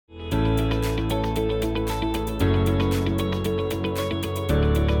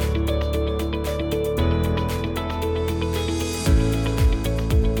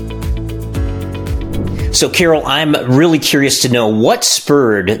So, Carol, I'm really curious to know what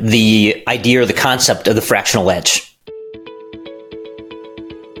spurred the idea or the concept of the fractional edge.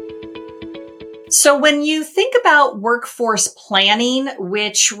 So when you think about workforce planning,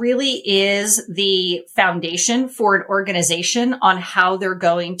 which really is the foundation for an organization on how they're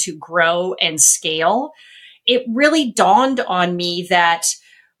going to grow and scale, it really dawned on me that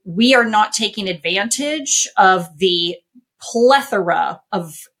we are not taking advantage of the plethora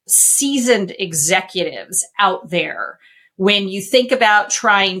of seasoned executives out there. When you think about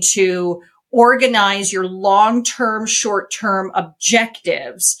trying to organize your long-term, short-term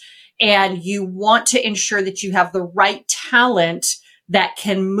objectives, and you want to ensure that you have the right talent that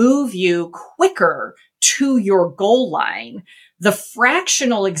can move you quicker to your goal line, the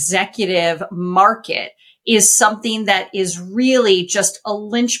fractional executive market is something that is really just a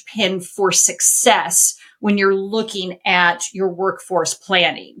linchpin for success when you're looking at your workforce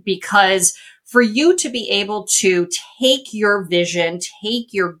planning. Because for you to be able to take your vision,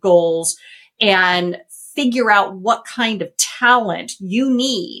 take your goals, and figure out what kind of talent you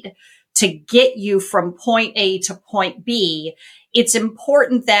need to get you from point A to point B, it's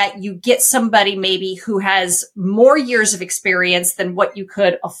important that you get somebody maybe who has more years of experience than what you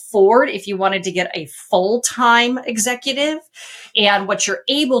could afford if you wanted to get a full-time executive. And what you're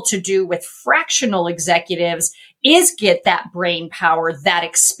able to do with fractional executives is get that brain power, that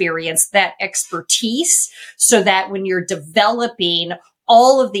experience, that expertise, so that when you're developing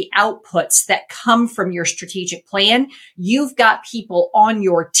all of the outputs that come from your strategic plan, you've got people on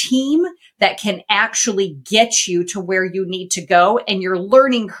your team that can actually get you to where you need to go, and your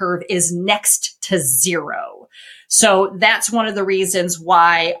learning curve is next to zero. So that's one of the reasons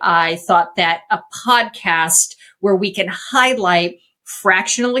why I thought that a podcast where we can highlight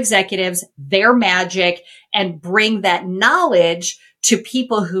fractional executives, their magic, and bring that knowledge to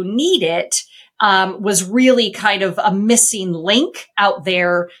people who need it was really kind of a missing link out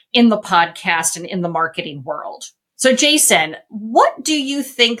there in the podcast and in the marketing world. So Jason, what do you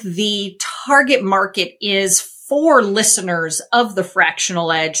think the target market is for listeners of the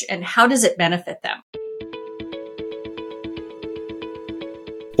Fractional Edge, and how does it benefit them?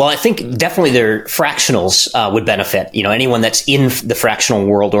 Well, I think definitely their fractionals would benefit. Anyone that's in the fractional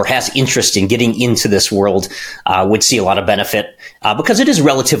world or has interest in getting into this world would see a lot of benefit because it is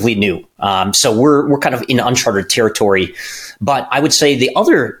relatively new. So we're kind of in uncharted territory. But I would say the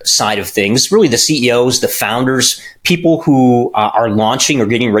other side of things, really the CEOs, the founders, people who are launching or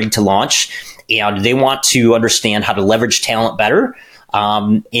getting ready to launch, and they want to understand how to leverage talent better.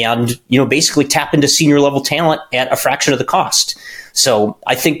 And basically tap into senior level talent at a fraction of the cost. So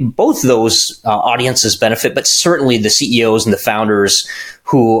I think both those audiences benefit, but certainly the CEOs and the founders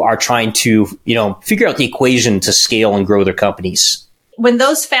who are trying to, figure out the equation to scale and grow their companies. When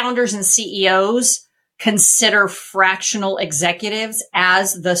those founders and CEOs consider fractional executives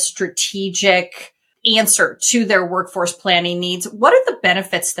as the strategic answer to their workforce planning needs, what are the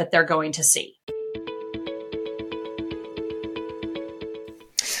benefits that they're going to see?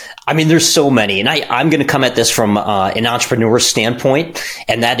 I mean, there's so many, and I'm going to come at this from an entrepreneur standpoint,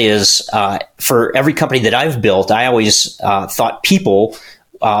 and that is for every company that I've built, I always thought people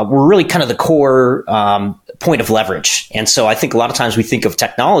were really kind of the core point of leverage. And so I think a lot of times we think of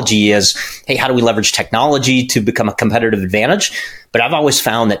technology as, hey, how do we leverage technology to become a competitive advantage? But I've always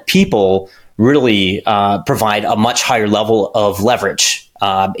found that people really provide a much higher level of leverage.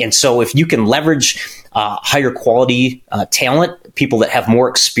 And so if you can leverage higher quality talent, people that have more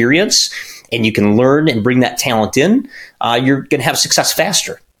experience, and you can learn and bring that talent in, you're going to have success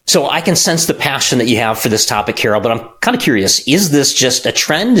faster. So I can sense the passion that you have for this topic, Carol, but I'm kind of curious, is this just a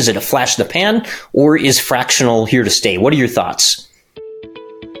trend? Is it a flash in the pan, or is fractional here to stay? What are your thoughts?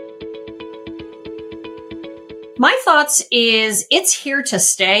 My thoughts is it's here to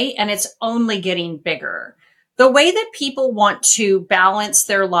stay, and it's only getting bigger. The way that people want to balance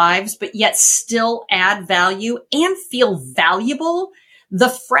their lives, but yet still add value and feel valuable, the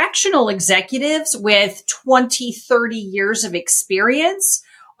fractional executives with 20, 30 years of experience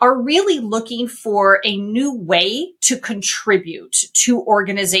are really looking for a new way to contribute to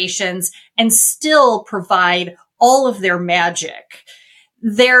organizations and still provide all of their magic.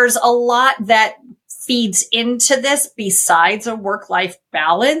 There's a lot that feeds into this besides a work-life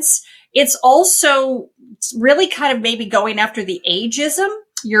balance. It's also really kind of maybe going after the ageism.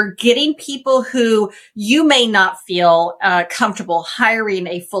 You're getting people who you may not feel comfortable hiring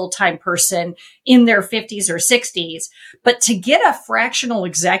a full-time person in their 50s or 60s, but to get a fractional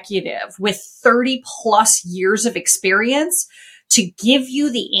executive with 30 plus years of experience to give you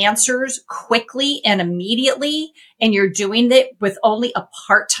the answers quickly and immediately, and you're doing it with only a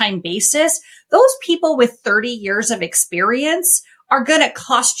part-time basis, those people with 30 years of experience are going to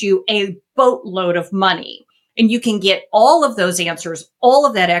cost you a boatload of money. And you can get all of those answers, all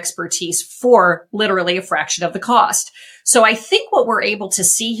of that expertise for literally a fraction of the cost. So I think what we're able to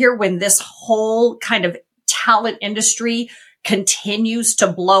see here when this whole kind of talent industry continues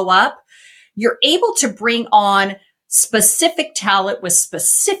to blow up, you're able to bring on specific talent with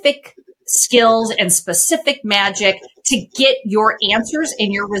specific skills and specific magic to get your answers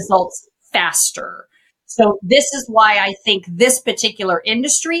and your results faster. So this is why I think this particular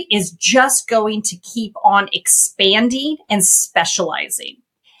industry is just going to keep on expanding and specializing.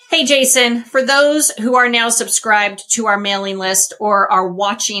 Hey, Jason, for those who are now subscribed to our mailing list or are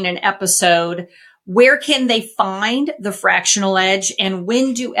watching an episode, where can they find the Fractional Edge and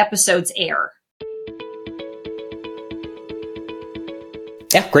when do episodes air?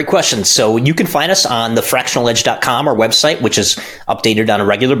 Yeah, great question. So you can find us on the fractionaledge.com, our website, which is updated on a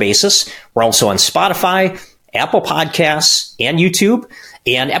regular basis. We're also on Spotify, Apple Podcasts, and YouTube.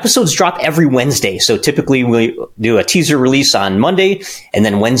 And episodes drop every Wednesday. So typically we do a teaser release on Monday, and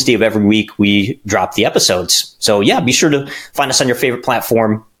then Wednesday of every week we drop the episodes. So yeah, be sure to find us on your favorite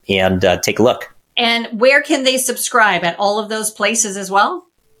platform and take a look. And where can they subscribe? At all of those places as well?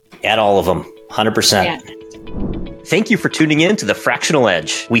 At all of them, 100%. Yeah. Thank you for tuning in to the Fractional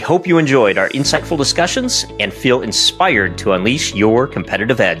Edge. We hope you enjoyed our insightful discussions and feel inspired to unleash your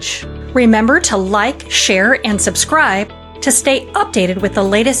competitive edge. Remember to like, share, and subscribe to stay updated with the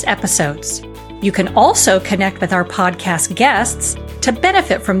latest episodes. You can also connect with our podcast guests to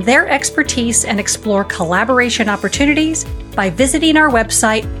benefit from their expertise and explore collaboration opportunities by visiting our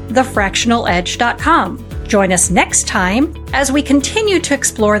website, thefractionaledge.com. Join us next time as we continue to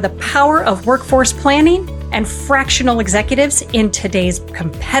explore the power of workforce planning and fractional executives in today's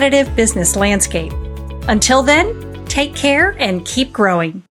competitive business landscape. Until then, take care and keep growing.